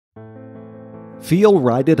Feel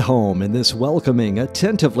right at home in this welcoming,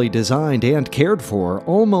 attentively designed and cared for,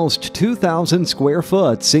 almost 2,000 square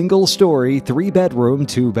foot, single-story, 3-bedroom,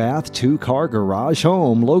 2-bath, 2-car garage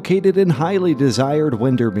home located in highly desired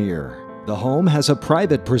Windermere. The home has a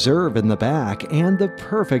private preserve in the back and the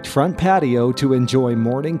perfect front patio to enjoy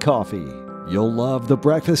morning coffee. You'll love the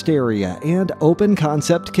breakfast area and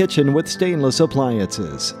open-concept kitchen with stainless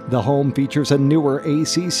appliances. The home features a newer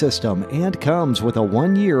AC system and comes with a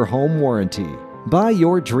 1-year home warranty. Buy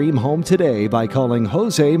your dream home today by calling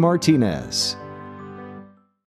Jose Martinez.